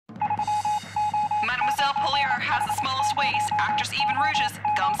has the smallest waist. Actress even rouges,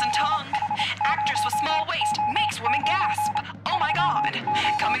 gums and tongue. Actress with small waist makes women gasp. Oh my god.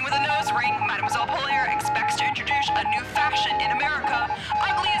 Coming with a nose ring, Mademoiselle Polaire expects to introduce a new fashion in America.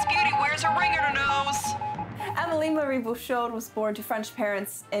 Ugliest beauty wears a ring in her nose. Amélie Marie Bouchard was born to French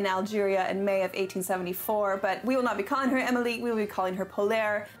parents in Algeria in May of 1874, but we will not be calling her Amélie, we will be calling her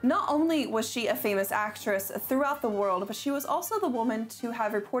Polaire. Not only was she a famous actress throughout the world, but she was also the woman to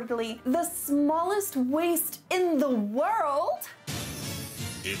have reportedly the smallest waist in the world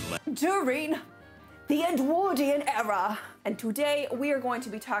during the Edwardian era. And today we are going to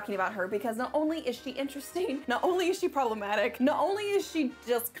be talking about her because not only is she interesting, not only is she problematic, not only is she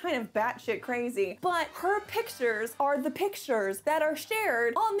just kind of batshit crazy, but her pictures are the pictures that are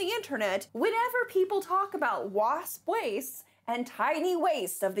shared on the internet whenever people talk about wasp waists and tiny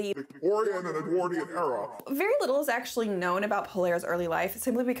waist of the Victorian and Edwardian era. Very little is actually known about Polaire's early life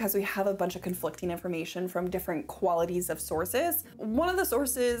simply because we have a bunch of conflicting information from different qualities of sources. One of the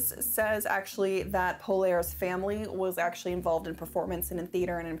sources says actually that Polaire's family was actually involved in performance and in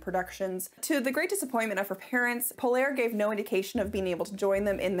theater and in productions. To the great disappointment of her parents, Polaire gave no indication of being able to join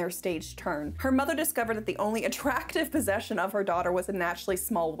them in their stage turn. Her mother discovered that the only attractive possession of her daughter was a naturally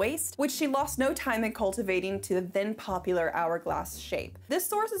small waist, which she lost no time in cultivating to the then popular hourglass shape. This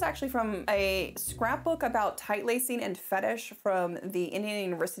source is actually from a scrapbook about tight lacing and fetish from the Indiana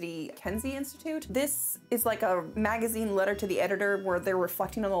University Kenzie Institute. This is like a magazine letter to the editor where they're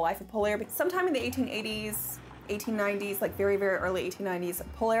reflecting on the life of Polaire. Sometime in the 1880s, 1890s, like very, very early 1890s,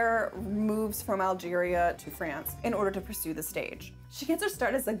 Polaire moves from Algeria to France in order to pursue the stage. She gets her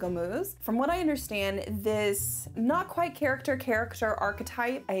start as a gameuse. From what I understand, this not quite character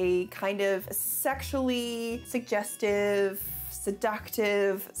archetype, a kind of sexually suggestive,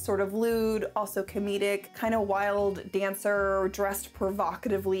 seductive, sort of lewd, also comedic, kind of wild dancer, dressed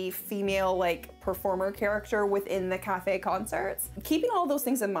provocatively, female like performer character within the cafe concerts. Keeping all those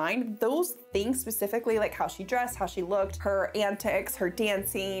things in mind, those things specifically, like how she dressed, how she looked, her antics, her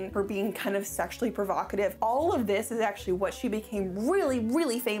dancing, her being kind of sexually provocative, all of this is actually what she became really,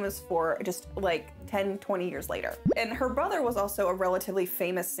 really famous for just like 10, 20 years later. And her brother was also a relatively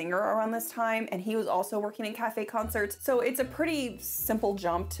famous singer around this time, and he was also working in cafe concerts. So it's a pretty simple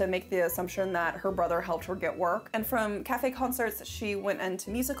jump to make the assumption that her brother helped her get work. And from cafe concerts, she went into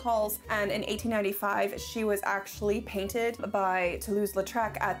music halls, and in 1895, she was actually painted by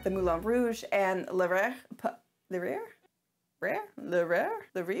Toulouse-Lautrec at the Moulin Rouge and Le Rare,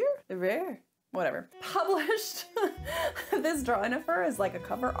 whatever, published this drawing of her as like a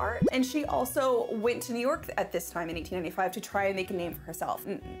cover art. And she also went to New York at this time in 1895 to try and make a name for herself.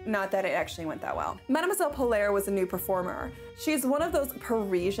 Not that it actually went that well. Mademoiselle Polaire was a new performer. She's one of those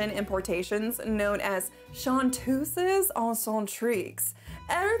Parisian importations known as chanteuses encentriques.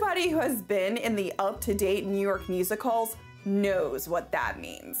 Everybody who has been in the up-to-date New York music halls knows what that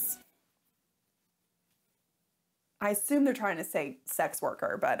means. I assume they're trying to say sex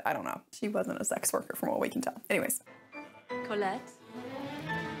worker, but I don't know. She wasn't a sex worker from what we can tell. Anyways. Colette,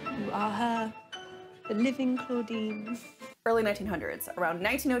 you are her, the living Claudine. Early 1900s, around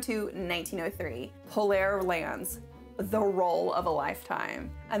 1902, 1903, Polaire lands the role of a lifetime,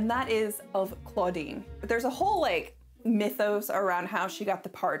 and that is of Claudine. There's a whole like mythos around how she got the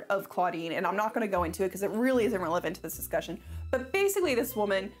part of Claudine, and I'm not gonna go into it because it really isn't relevant to this discussion. But basically this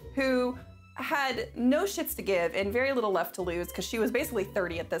woman who had no shits to give and very little left to lose because she was basically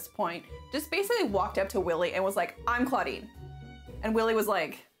 30 at this point, just basically walked up to Willie and was like, I'm Claudine. And Willie was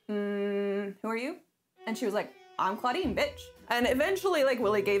like, who are you? And she was like, I'm Claudine, bitch. And eventually, like,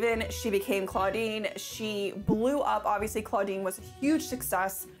 Willie gave in, she became Claudine. She blew up. Obviously, Claudine was a huge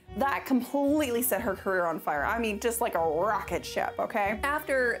success. That completely set her career on fire. I mean, just like a rocket ship, okay?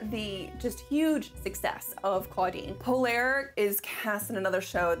 After the just huge success of Claudine, Polaire is cast in another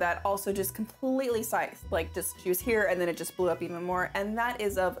show that also just completely like just she was here and then it just blew up even more, and that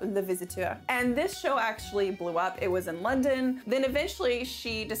is of Le Visiteur. And this show actually blew up. It was in London. Then eventually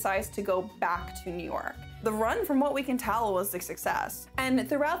she decides to go back to New York. The run, from what we can tell, was a success. And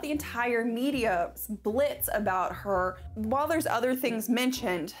throughout the entire media blitz about her, while there's other things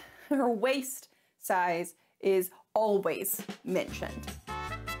mentioned, her waist size is always mentioned.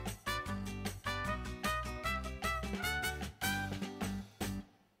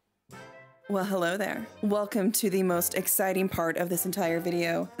 Well, hello there. Welcome to the most exciting part of this entire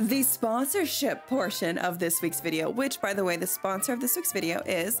video, the sponsorship portion of this week's video, which, by the way, the sponsor of this week's video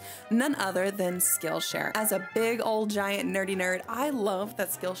is none other than Skillshare. As a big old giant nerdy nerd, I love that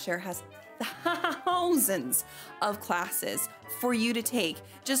Skillshare has thousands of classes for you to take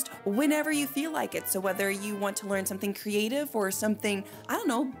just whenever you feel like it. So whether you want to learn something creative or something, I don't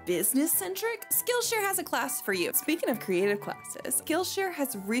know, business centric, Skillshare has a class for you. Speaking of creative classes, Skillshare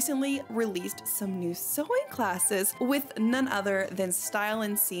has recently released some new sewing classes with none other than Style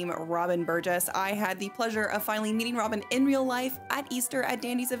and Seam Robin Burgess. I had the pleasure of finally meeting Robin in real life at Easter at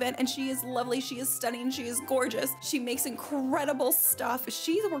Dandy's event, and she is lovely, she is stunning, she is gorgeous. She makes incredible stuff.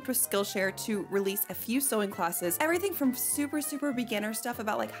 She's worked with Skillshare to release a few sewing classes, everything from super beginner stuff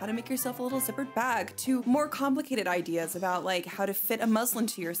about like how to make yourself a little zippered bag to more complicated ideas about like how to fit a muslin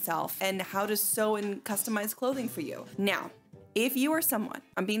to yourself and how to sew and customize clothing for you. Now, if you are someone,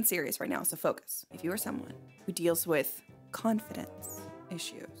 I'm being serious right now, so focus. If you are someone who deals with confidence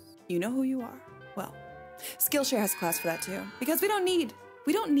issues, you know who you are. Well, Skillshare has a class for that too, because we don't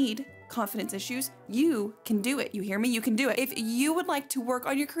need confidence issues. You can do it. You hear me? You can do it. If you would like to work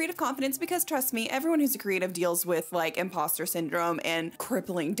on your creative confidence, because trust me, everyone who's a creative deals with like imposter syndrome and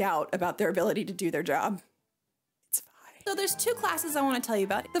crippling doubt about their ability to do their job. So there's two classes I want to tell you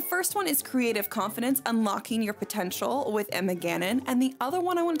about. The first one is Creative Confidence, Unlocking Your Potential with Emma Gannon. And the other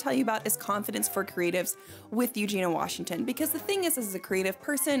one I want to tell you about is Confidence for Creatives with Eugenia Washington. Because the thing is, as a creative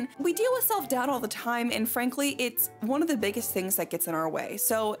person, we deal with self-doubt all the time. And frankly, it's one of the biggest things that gets in our way.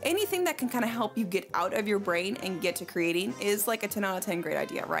 So anything that can kind of help you get out of your brain and get to creating is like a 10 out of 10 great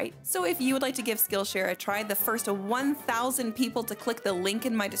idea, right? So if you would like to give Skillshare a try, the first of 1,000 people to click the link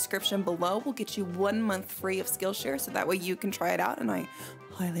in my description below will get you 1 month free of Skillshare. So that way you can try it out, and I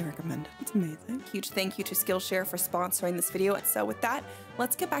highly recommend it. It's amazing. Huge thank you to Skillshare for sponsoring this video. So with that,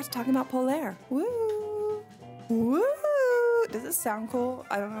 let's get back to talking about Polaire. Woo! Woo! Does this sound cool?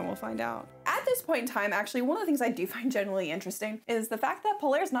 I don't know, we'll find out. At this point in time, actually, one of the things I do find genuinely interesting is the fact that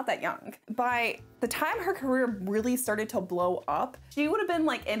Polaire's not that young. By the time her career really started to blow up, she would have been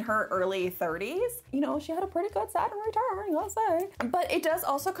like in her early 30s. You know, she had a pretty good Saturn return, I'll say. But it does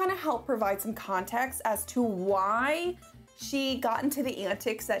also kind of help provide some context as to why she got into the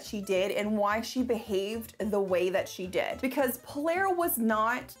antics that she did and why she behaved the way that she did. Because Polaire was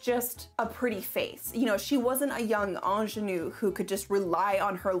not just a pretty face. You know, she wasn't a young ingenue who could just rely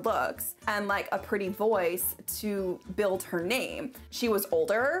on her looks and like a pretty voice to build her name. She was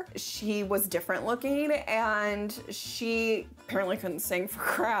older, she was different looking, and she apparently couldn't sing for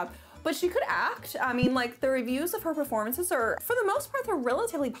crap. But she could act. I mean, like, the reviews of her performances are, for the most part, they're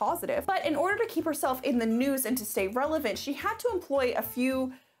relatively positive. But in order to keep herself in the news and to stay relevant, she had to employ a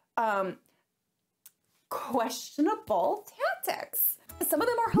few questionable tactics. Some of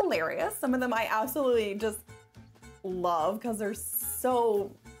them are hilarious. Some of them I absolutely just love because they're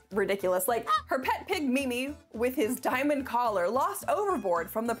so ridiculous. Like her pet pig Mimi with his diamond collar lost overboard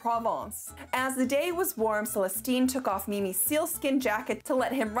from the Provence. As the day was warm, Celestine took off Mimi's sealskin jacket to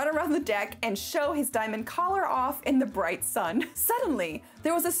let him run around the deck and show his diamond collar off in the bright sun. Suddenly,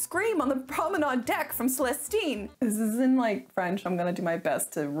 there was a scream on the promenade deck from Celestine. This is in like French. I'm gonna do my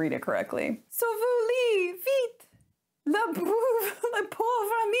best to read it correctly. Sauvez-les, vite! La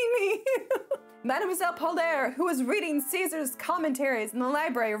pauvre Mimi! Mademoiselle Polaire, who was reading Caesar's commentaries in the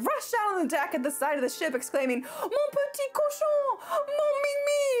library, rushed out on the deck at the side of the ship, exclaiming, "Mon petit cochon! Mon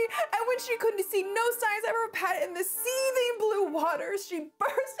Mimi!" And when she could see no signs of her pet in the seething blue waters, she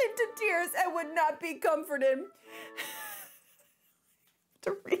burst into tears and would not be comforted.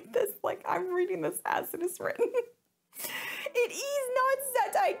 To read this like I'm reading this as it is written. It is not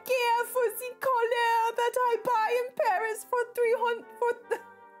that I care for the collar that I buy in Paris for 300...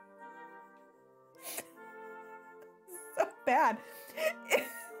 So bad. I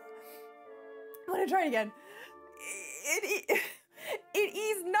want to try it again. It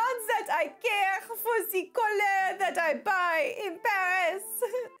is not that I care for the collar that I buy in Paris.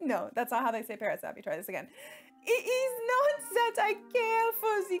 No, that's not how they say Paris. Let me try this again. It is not that I care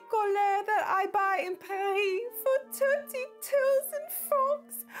for the collar that I buy in Paris for 30,000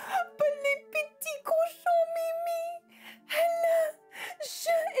 francs, but les petits cochons Mimi, elle,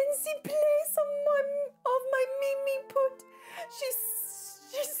 je in the place of my Mimi put, she's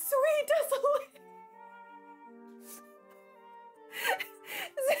sweet as a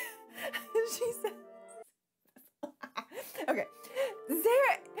she said, okay,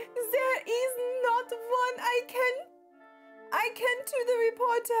 there is not one I can to the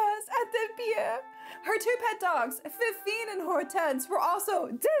reporters at the pier. Her two pet dogs, Fifine and Hortense, were also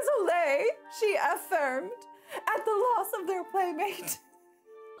désolé, she affirmed, at the loss of their playmate.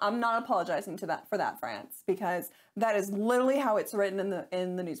 I'm not apologizing for that, France, because that is literally how it's written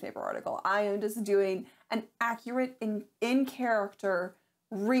in the newspaper article. I am just doing an accurate in character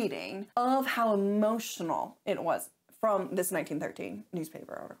reading of how emotional it was from this 1913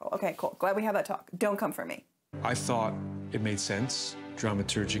 newspaper article. Okay, cool. Glad we have that talk. Don't come for me. I thought it made sense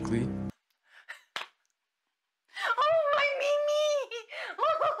dramaturgically.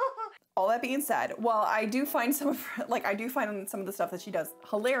 All that being said, while I do find some of the stuff that she does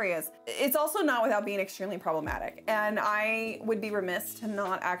hilarious, it's also not without being extremely problematic. And I would be remiss to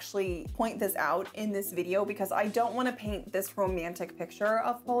not actually point this out in this video because I don't want to paint this romantic picture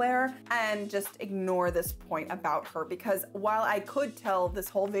of Polaire and just ignore this point about her, because while I could tell this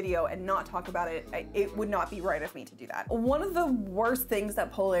whole video and not talk about it, it would not be right of me to do that. One of the worst things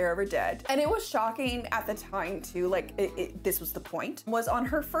that Polaire ever did, and it was shocking at the time too, like this was the point, was on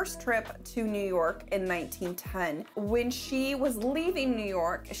her first trip to New York in 1910. When she was leaving New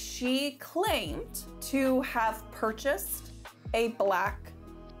York, she claimed to have purchased a black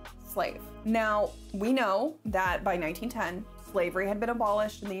slave. Now, we know that by 1910, slavery had been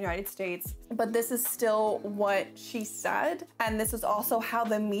abolished in the United States, but this is still what she said, and this is also how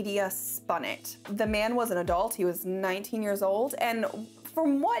the media spun it. The man was an adult, he was 19 years old, and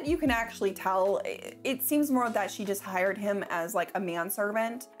from what you can actually tell, it seems more that she just hired him as like a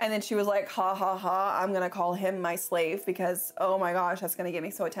manservant. And then she was like, ha ha ha, I'm gonna call him my slave because, oh my gosh, that's gonna get me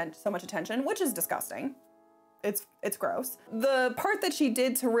so much attention, which is disgusting. It's gross. The part that she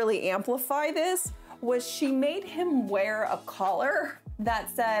did to really amplify this was she made him wear a collar that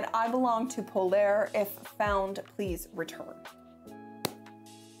said, I belong to Polaire, if found, please return.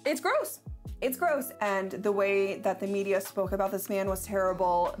 It's gross. It's gross, and the way that the media spoke about this man was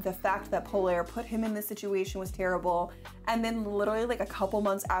terrible. The fact that Polaire put him in this situation was terrible. And then literally like a couple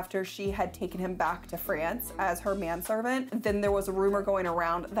months after she had taken him back to France as her manservant, then there was a rumor going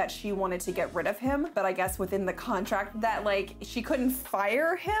around that she wanted to get rid of him, but I guess within the contract that like she couldn't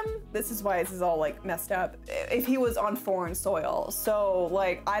fire him. This is why this is all like messed up if he was on foreign soil. So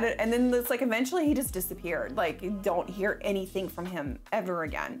like and then it's like eventually he just disappeared. Like you don't hear anything from him ever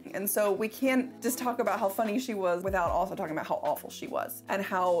again. And so we can't just talk about how funny she was without also talking about how awful she was and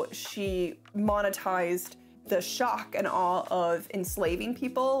how she monetized the shock and awe of enslaving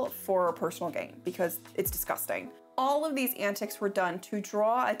people for personal gain, because it's disgusting. All of these antics were done to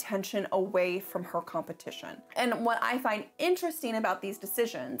draw attention away from her competition. And what I find interesting about these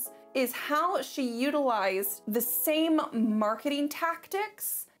decisions is how she utilized the same marketing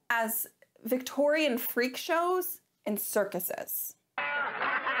tactics as Victorian freak shows and circuses.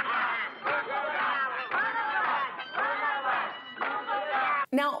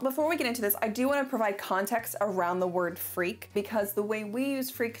 Now, before we get into this, I do want to provide context around the word freak, because the way we use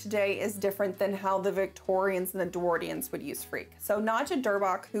freak today is different than how the Victorians and the Edwardians would use freak. So Nadja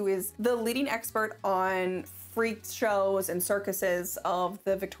Durbach, who is the leading expert on freak shows and circuses of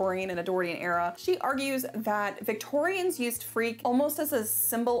the Victorian and Edwardian era, she argues that Victorians used freak almost as a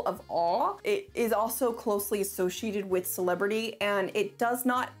symbol of awe. It is also closely associated with celebrity, and it does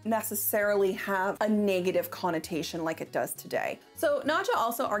not necessarily have a negative connotation like it does today. So Nadja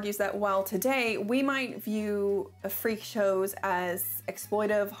also argues that while today we might view freak shows as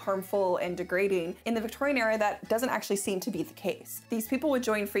exploitive, harmful, and degrading, in the Victorian era that doesn't actually seem to be the case. These people would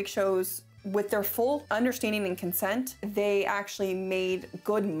join freak shows with their full understanding and consent. They actually made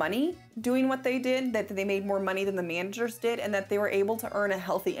good money doing what they did, that they made more money than the managers did, and that they were able to earn a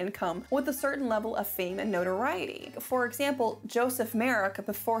healthy income with a certain level of fame and notoriety. For example, Joseph Merrick,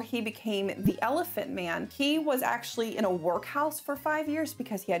 before he became the Elephant Man, he was actually in a workhouse for 5 years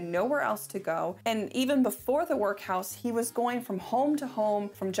because he had nowhere else to go. And even before the workhouse, he was going from home to home,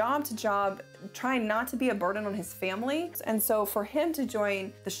 from job to job, trying not to be a burden on his family. And so for him to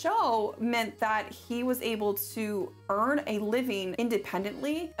join the show meant that he was able to earn a living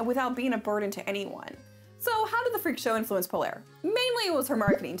independently without being a burden to anyone. So how did the freak show influence Polaire? Mainly it was her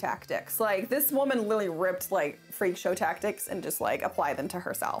marketing tactics. Like, this woman literally ripped like freak show tactics and just like applied them to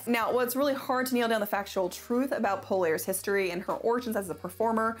herself. Now, what's really hard to nail down the factual truth about Polaire's history and her origins as a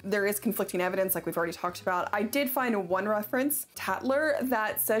performer. There is conflicting evidence, like we've already talked about. I did find one reference, Tatler,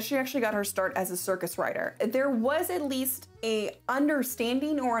 that says she actually got her start as a circus writer. There was at least a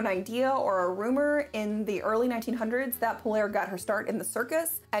understanding or an idea or a rumor in the early 1900s that Polaire got her start in the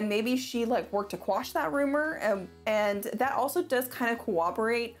circus, and maybe she like worked to quash that rumor. And that also does kind of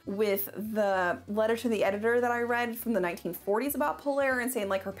cooperate with the letter to the editor that I read from the 1940s about Polaire and saying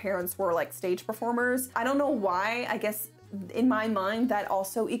like her parents were like stage performers. I don't know why. I guess in my mind that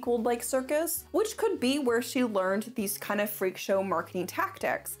also equaled like circus, which could be where she learned these kind of freak show marketing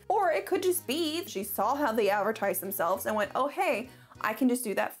tactics. Or it could just be she saw how they advertised themselves and went, oh hey, I can just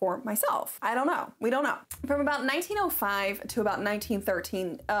do that for myself. I don't know. We don't know. From about 1905 to about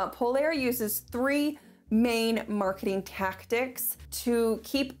 1913, Polaire uses three main marketing tactics to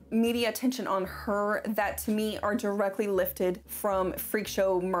keep media attention on her that to me are directly lifted from freak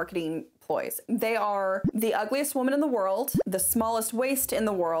show marketing ploys. They are the ugliest woman in the world, the smallest waist in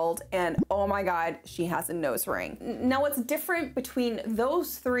the world, and oh my God, she has a nose ring. Now what's different between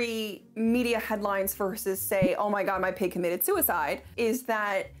those three media headlines versus say, oh my God, my pig committed suicide, is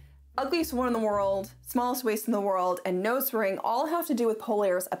that ugliest woman in the world, smallest waist in the world, and nose ring all have to do with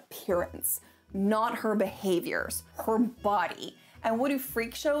Polaire's appearance, not her behaviors, her body. And what do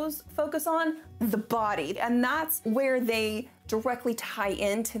freak shows focus on? The body. And that's where they directly tie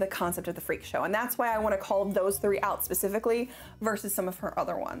into the concept of the freak show. And that's why I want to call those three out specifically versus some of her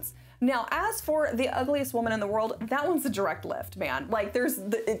other ones. Now, as for the ugliest woman in the world, that one's a direct lift, man. Like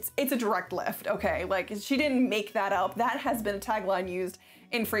it's a direct lift, okay? Like she didn't make that up. That has been a tagline used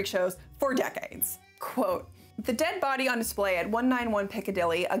in freak shows for decades. Quote, "The dead body on display at 191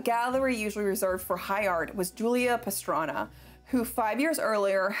 Piccadilly, a gallery usually reserved for high art, was Julia Pastrana, who 5 years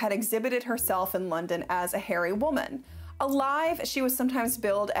earlier had exhibited herself in London as a hairy woman. Alive, she was sometimes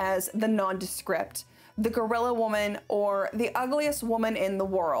billed as the nondescript, the gorilla woman, or the ugliest woman in the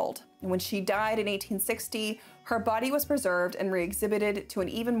world. When she died in 1860, her body was preserved and re-exhibited to an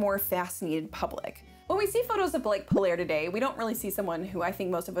even more fascinated public." When we see photos of like Polaire today, we don't really see someone who I think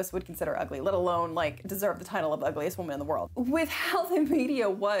most of us would consider ugly, let alone like deserve the title of ugliest woman in the world. With how the media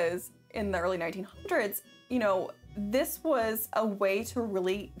was in the early 1900s, you know, this was a way to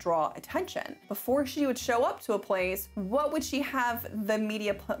really draw attention. Before she would show up to a place, what would she have the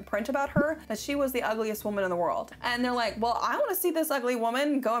media print about her? That she was the ugliest woman in the world. And they're like, well, I want to see this ugly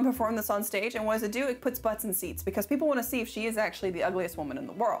woman go and perform this on stage. And what does it do? It puts butts in seats because people want to see if she is actually the ugliest woman in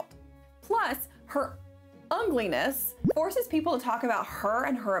the world. Plus, her ugliness forces people to talk about her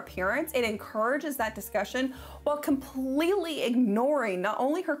and her appearance. It encourages that discussion while completely ignoring not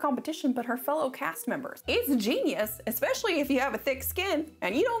only her competition, but her fellow cast members. It's genius, especially if you have a thick skin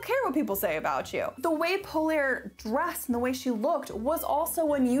and you don't care what people say about you. The way Polaire dressed and the way she looked was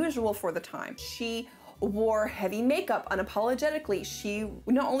also unusual for the time. She wore heavy makeup unapologetically. She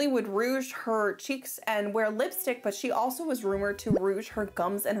not only would rouge her cheeks and wear lipstick, but she also was rumored to rouge her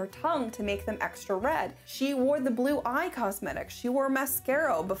gums and her tongue to make them extra red. She wore the blue eye cosmetics. She wore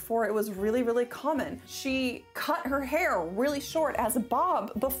mascara before it was really, really common. She cut her hair really short as a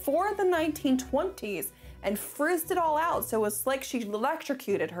bob before the 1920s and frizzed it all out, so it was like she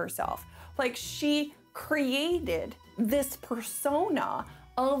electrocuted herself. Like she created this persona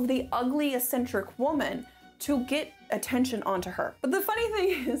of the ugly, eccentric woman to get attention onto her. But the funny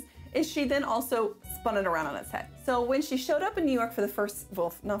thing is she then also spun it around on its head. So when she showed up in New York for the first,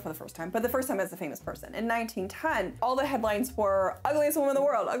 well, not for the first time, but the first time as a famous person in 1910, all the headlines were ugliest woman in the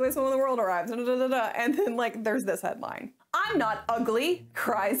world, ugliest woman in the world arrives, da, da, da, da. And then like there's this headline. "I'm not ugly,"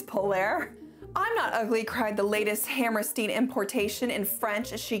 cries Polaire. "I'm not ugly," cried the latest Hammerstein importation in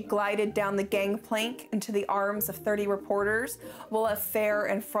French as she glided down the gangplank into the arms of 30 reporters, while a fair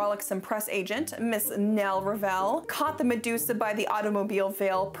and frolicsome press agent, Miss Nell Revell, caught the Medusa by the automobile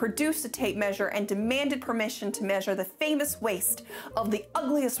veil, produced a tape measure, and demanded permission to measure the famous waist of the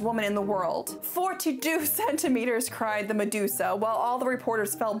ugliest woman in the world. 42 centimeters, cried the Medusa, while all the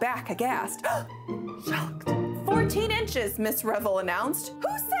reporters fell back aghast. Shocked. 14 inches, Miss Revell announced.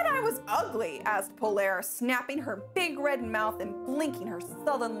 "Who said I was ugly?" asked Polaire, snapping her big red mouth and blinking her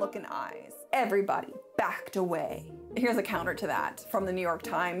sullen-looking eyes. Everybody backed away. Here's a counter to that from the New York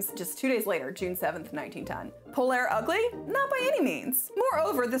Times just 2 days later, June 7th, 1910. "Polaire ugly? Not by any means.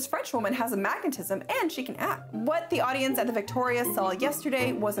 Moreover, this French woman has a magnetism and she can act." What the audience at the Victoria saw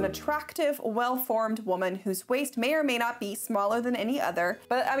yesterday was an attractive, well-formed woman whose waist may or may not be smaller than any other.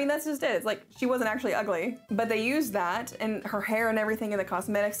 But I mean, that's just it. It's like she wasn't actually ugly, but they used that and her hair and everything in the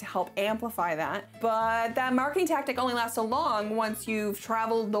cosmetics to help amplify that. But that marketing tactic only lasts so long once you've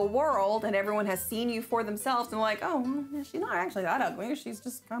traveled the world and everyone has seen you for themselves and like, oh, well, she's not actually that ugly. She's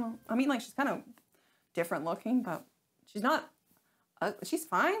just kind of, I mean, like she's kind of different looking, but she's not, she's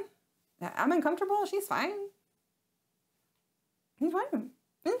fine. I'm uncomfortable, she's fine. He's fine,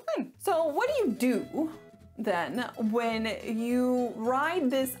 he's fine. So what do you do then when you ride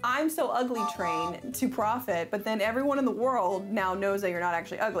this I'm so ugly train to profit, but then everyone in the world now knows that you're not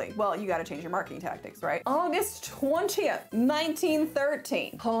actually ugly? Well, you gotta change your marketing tactics, right? August 20th,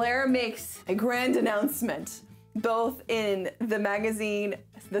 1913, Polaire makes a grand announcement, both in the magazine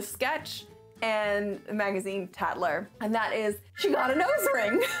The Sketch and the magazine Tatler, and that is she got a nose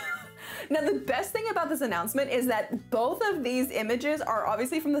ring. Now, the best thing about this announcement is that both of these images are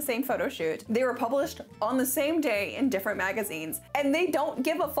obviously from the same photo shoot. They were published on the same day in different magazines, and they don't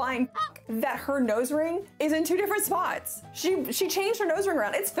give a flying fuck that her nose ring is in two different spots. She changed her nose ring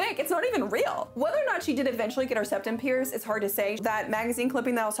around. It's fake. It's not even real. Whether or not she did eventually get her septum pierced, it's hard to say. That magazine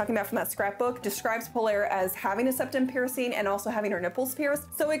clipping that I was talking about from that scrapbook describes Polaire as having a septum piercing and also having her nipples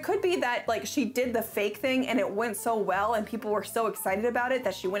pierced. So it could be that like she did the fake thing and it went so well and people were so excited about it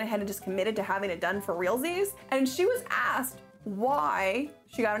that she went ahead and just committed to having it done for realsies. And she was asked why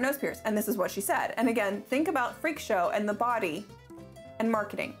she got her nose pierced, and this is what she said. And again, think about freak show and the body and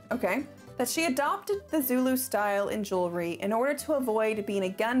marketing, okay? That she adopted the Zulu style in jewelry in order to avoid being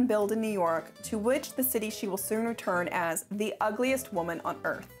again billed in New York, to which the city she will soon return as the ugliest woman on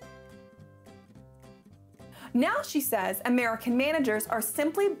earth. Now, she says, American managers are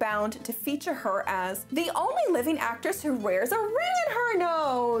simply bound to feature her as the only living actress who wears a ring in her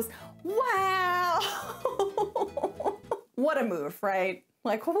nose. Wow. What a move, right?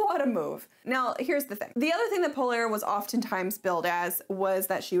 Like, what a move. Now, here's the thing. The other thing that Polaire was oftentimes billed as was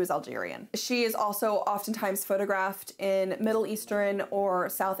that she was Algerian. She is also oftentimes photographed in Middle Eastern or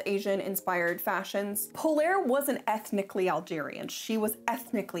South Asian inspired fashions. Polaire wasn't ethnically Algerian. She was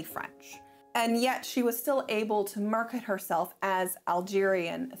ethnically French. And yet she was still able to market herself as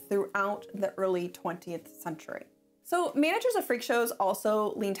Algerian throughout the early 20th century. So managers of freak shows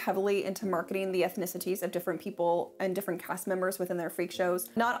also leaned heavily into marketing the ethnicities of different people and different cast members within their freak shows,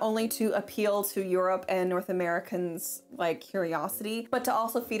 not only to appeal to Europe and North Americans' like curiosity, but to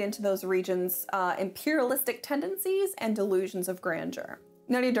also feed into those regions' imperialistic tendencies and delusions of grandeur.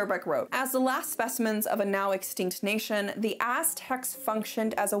 Nadia Durbeck wrote, as the last specimens of a now extinct nation, the Aztecs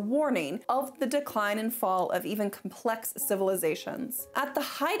functioned as a warning of the decline and fall of even complex civilizations. At the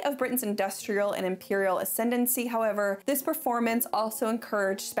height of Britain's industrial and imperial ascendancy, however, this performance also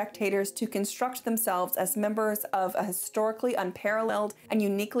encouraged spectators to construct themselves as members of a historically unparalleled and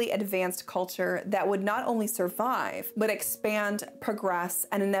uniquely advanced culture that would not only survive, but expand, progress,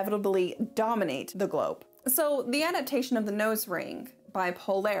 and inevitably dominate the globe. So the adaptation of the nose ring by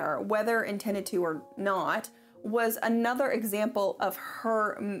Polaire, whether intended to or not, was another example of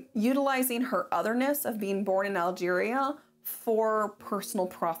her utilizing her otherness of being born in Algeria for personal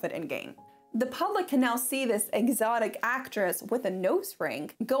profit and gain. The public can now see this exotic actress with a nose ring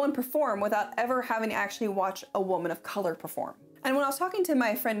go and perform without ever having to actually watch a woman of color perform. And when I was talking to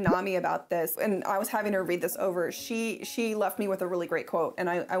my friend Nami about this, and I was having her read this over, she left me with a really great quote, and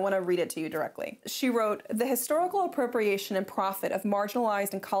I want to read it to you directly. She wrote, "The historical appropriation and profit of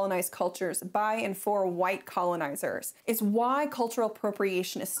marginalized and colonized cultures by and for white colonizers is why cultural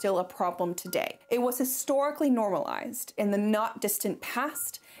appropriation is still a problem today. It was historically normalized in the not distant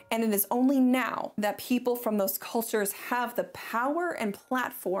past, and it is only now that people from those cultures have the power and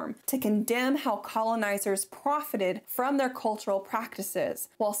platform to condemn how colonizers profited from their cultural practices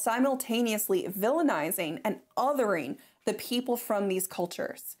while simultaneously villainizing and othering the people from these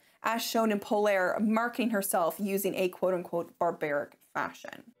cultures, as shown in Polaire marketing herself using a quote-unquote barbaric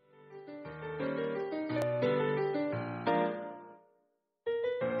fashion."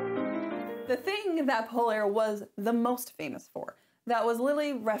 The thing that Polaire was the most famous for, that was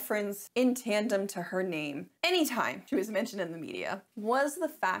literally referenced in tandem to her name anytime she was mentioned in the media, was the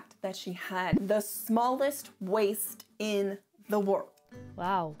fact that she had the smallest waist in the world.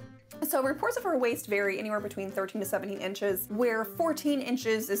 Wow. So reports of her waist vary anywhere between 13 to 17 inches, where 14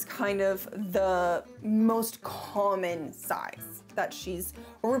 inches is kind of the most common size that she's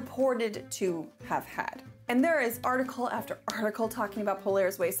reported to have had. And there is article after article talking about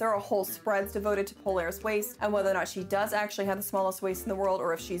Polaire's waist. There are whole spreads devoted to Polaire's waist and whether or not she does actually have the smallest waist in the world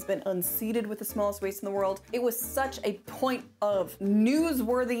or if she's been unseated with the smallest waist in the world. It was such a point of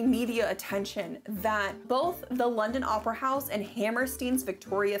newsworthy media attention that both the London Opera House and Hammerstein's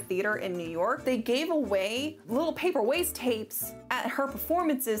Victoria Theatre in New York, they gave away little paper waist tapes at her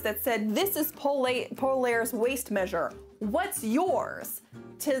performances that said, "This is Polaire's waist measure. What's yours?"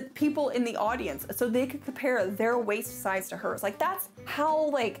 to people in the audience so they could compare their waist size to hers. Like, that's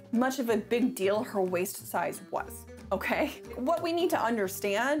how much of a big deal her waist size was, okay? What we need to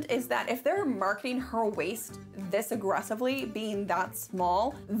understand is that if they're marketing her waist this aggressively, being that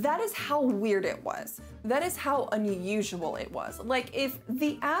small, that is how weird it was. That is how unusual it was. Like, if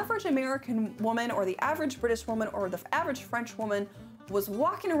the average American woman or the average British woman or the average French woman was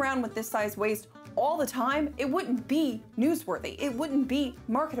walking around with this size waist all the time, it wouldn't be newsworthy. It wouldn't be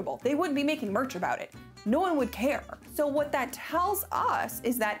marketable. They wouldn't be making merch about it. No one would care. So what that tells us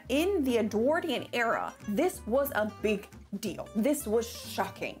is that in the Edwardian era, this was a big deal. This was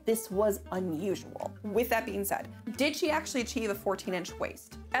shocking. This was unusual. With that being said, did she actually achieve a 14-inch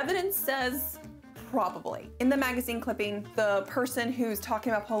waist? Evidence says probably. In the magazine clipping, the person who's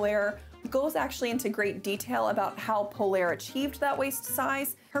talking about Polaire goes actually into great detail about how Polaire achieved that waist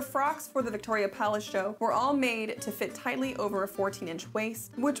size. Her frocks for the Victoria Palace show were all made to fit tightly over a 14-inch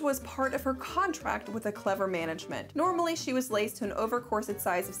waist, which was part of her contract with a clever management. Normally, she was laced to an over-corset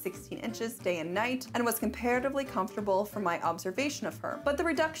size of 16 inches day and night and was comparatively comfortable from my observation of her. But the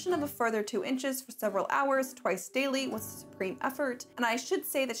reduction of a further 2 inches for several hours, twice daily, was a supreme effort, and I should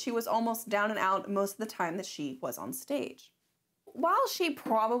say that she was almost down and out most of the time that she was on stage. While she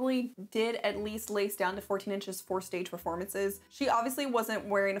probably did at least lace down to 14 inches for stage performances, she obviously wasn't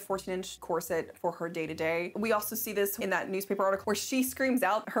wearing a 14-inch corset for her day-to-day. We also see this in that newspaper article where she screams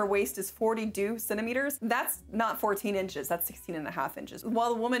out her waist is 42 centimeters. That's not 14 inches, that's 16.5 inches.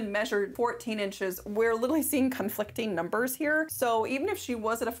 While the woman measured 14 inches, we're literally seeing conflicting numbers here. So even if she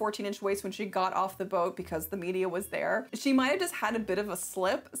was at a 14-inch waist when she got off the boat because the media was there, she might have just had a bit of a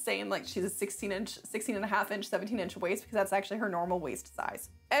slip saying like she's a 16.5 inch, 17-inch waist, because that's actually her normal waist size.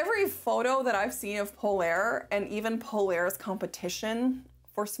 Every photo that I've seen of Polaire, and even Polaire's competition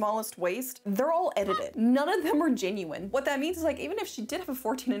for smallest waist, they're all edited. None of them are genuine. What that means is like, even if she did have a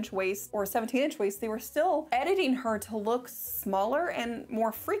 14-inch waist or a 17-inch waist, they were still editing her to look smaller and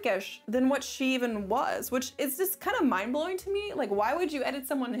more freakish than what she even was, which is just kind of mind-blowing to me. Like, why would you edit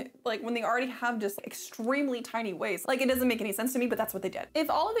someone like when they already have just extremely tiny waist? Like, it doesn't make any sense to me, but that's what they did. If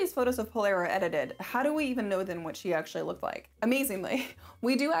all of these photos of Polaire are edited, how do we even know then what she actually looked like? Amazingly,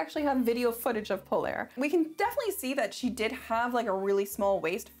 we do actually have video footage of Polaire. We can definitely see that she did have like a really small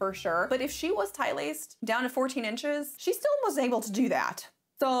waist for sure, but if she was tight-laced down to 14 inches, she still was able to do that.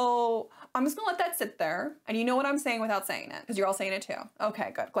 So I'm just gonna let that sit there. And you know what I'm saying without saying it, because you're all saying it too.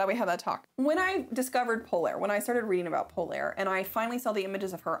 Okay, good, glad we had that talk. When I discovered Polaire, when I started reading about Polaire and I finally saw the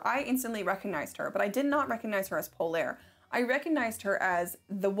images of her, I instantly recognized her, but I did not recognize her as Polaire. I recognized her as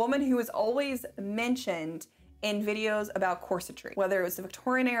the woman who was always mentioned in videos about corsetry, whether it was the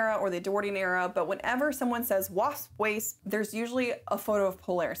Victorian era or the Edwardian era, but whenever someone says wasp waist, there's usually a photo of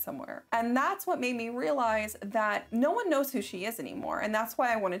Polaire somewhere. And that's what made me realize that no one knows who she is anymore. And that's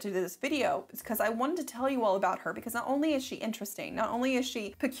why I wanted to do this video, because I wanted to tell you all about her, because not only is she interesting, not only is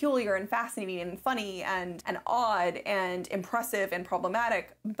she peculiar and fascinating and funny and odd and impressive and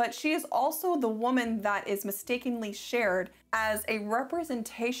problematic, but she is also the woman that is mistakenly shared as a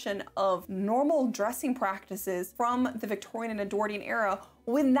representation of normal dressing practices from the Victorian and Edwardian era,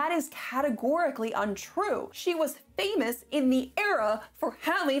 when that is categorically untrue. She was famous in the era for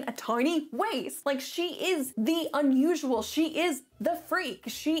having a tiny waist. Like, she is the unusual, she is the freak,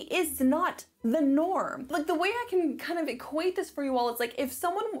 she is not the norm. Like, the way I can kind of equate this for you all, it's like if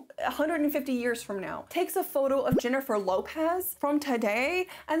someone 150 years from now takes a photo of Jennifer Lopez from today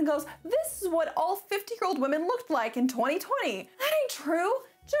and goes, this is what all 50-year-old women looked like in 2020. That ain't true.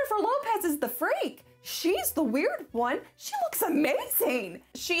 Jennifer Lopez is the freak. She's the weird one. She looks amazing.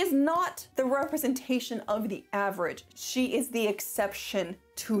 She is not the representation of the average. She is the exception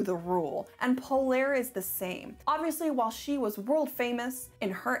to the rule. And Polaire is the same. Obviously, while she was world famous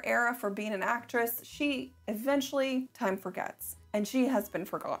in her era for being an actress, she eventually, time forgets. And she has been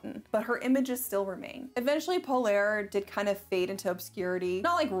forgotten, but her images still remain. Eventually, Polaire did kind of fade into obscurity.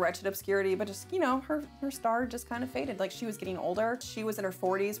 Not like wretched obscurity, but just, you know, her star just kind of faded. Like, she was getting older. She was in her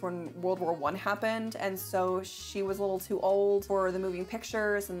 40s when World War I happened, and so she was a little too old for the moving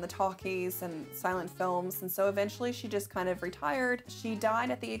pictures and the talkies and silent films, and so eventually she just kind of retired. She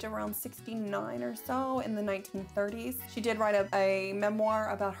died at the age of around 69 or so in the 1930s. She did write a memoir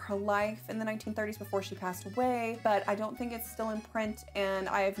about her life in the 1930s before she passed away, but I don't think it's still in print, and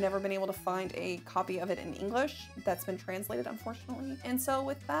I have never been able to find a copy of it in English that's been translated, unfortunately. And so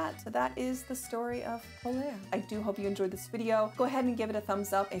with that, that is the story of Polaire. I do hope you enjoyed this video. Go ahead and give it a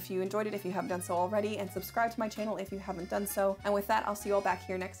thumbs up if you enjoyed it, if you haven't done so already, and subscribe to my channel if you haven't done so. And with that, I'll see you all back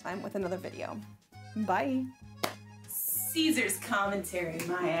here next time with another video. Bye. Caesar's commentary,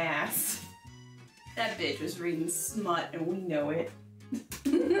 my ass. That bitch was reading smut, and we know it.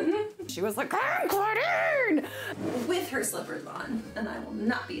 She was like, I'm Claudine! With her slippers on, and I will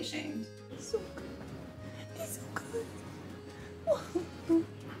not be ashamed. He's so good. He's so good.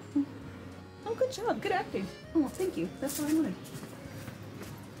 Oh, good job. Good acting. Oh, thank you. That's what I wanted.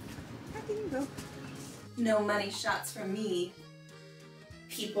 There you go. No money shots from me.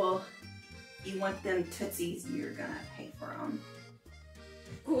 People, you want them tootsies, you're gonna pay for them.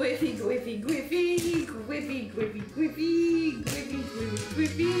 Gwiffy, gwiffy, gwiffy, gwiffy, gwiffy, gwiffy, gwiffy,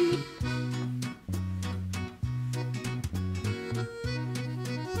 gwiffy, gwiffy.